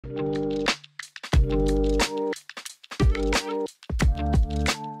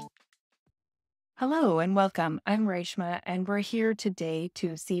Hello and welcome. I'm Reshma, and we're here today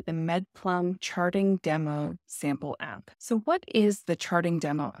to see the Medplum Charting Demo sample app. So what is the Charting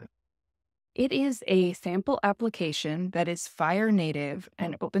Demo? It is a sample application that is Fire native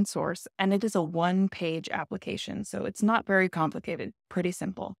and open source, and it is a one-page application. So it's not very complicated, pretty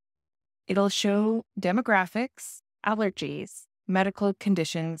simple. It'll show demographics, allergies, medical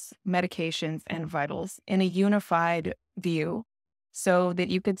conditions, medications, and vitals in a unified view so that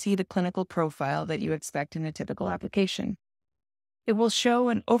you can see the clinical profile that you expect in a typical application. It will show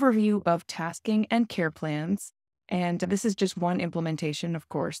an overview of tasking and care plans, and this is just one implementation. Of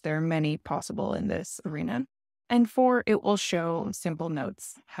course, there are many possible in this arena. And four, it will show simple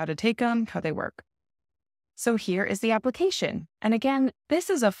notes, how to take them, how they work. So here is the application. And again, this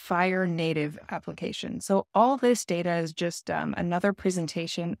is a Fire native application. So all this data is just another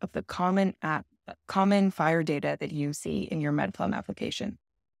presentation of the common Fire data that you see in your Medplum application.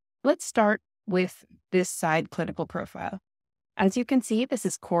 Let's start with this side clinical profile. As you can see, this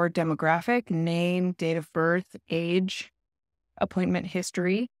is core demographic, name, date of birth, age, appointment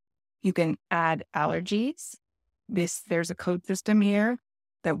history. You can add allergies. There's a code system here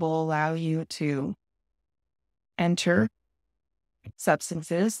that will allow you to enter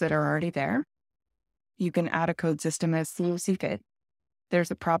substances that are already there. You can add a code system as you see fit.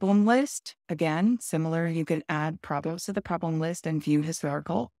 There's a problem list. Again, similar, you can add problems to the problem list and view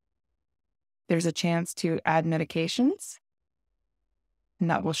historical. There's a chance to add medications, and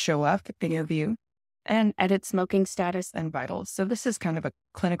that will show up in your view, and edit smoking status and vitals. So this is kind of a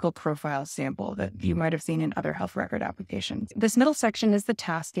clinical profile sample that you might have seen in other health record applications. This middle section is the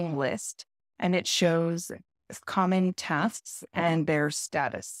tasking list, and it shows common tasks and their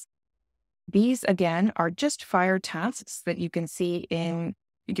status. These, again, are just Fire tasks that you can see in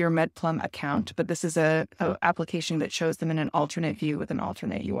your Medplum account, but this is a application that shows them in an alternate view with an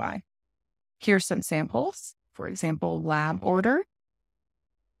alternate UI. Here's some samples. For example, lab order,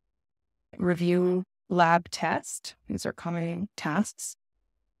 review lab test. These are common tasks.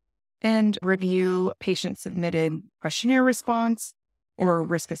 And review patient-submitted questionnaire response or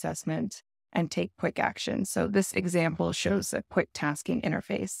risk assessment and take quick action. So this example shows a quick tasking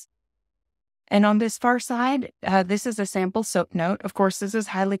interface. And on this far side, this is a sample SOAP note. Of course, this is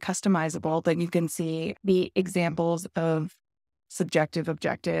highly customizable, but you can see the examples of subjective,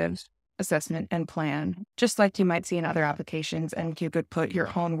 objective, assessment, and plan, just like you might see in other applications. And you could put your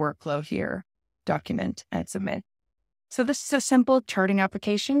own workflow here, document, and submit. So this is a simple charting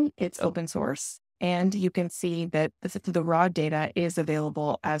application. It's open source. And you can see that the raw data is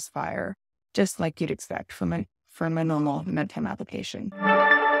available as Fire, just like you'd expect from a normal Medplum application.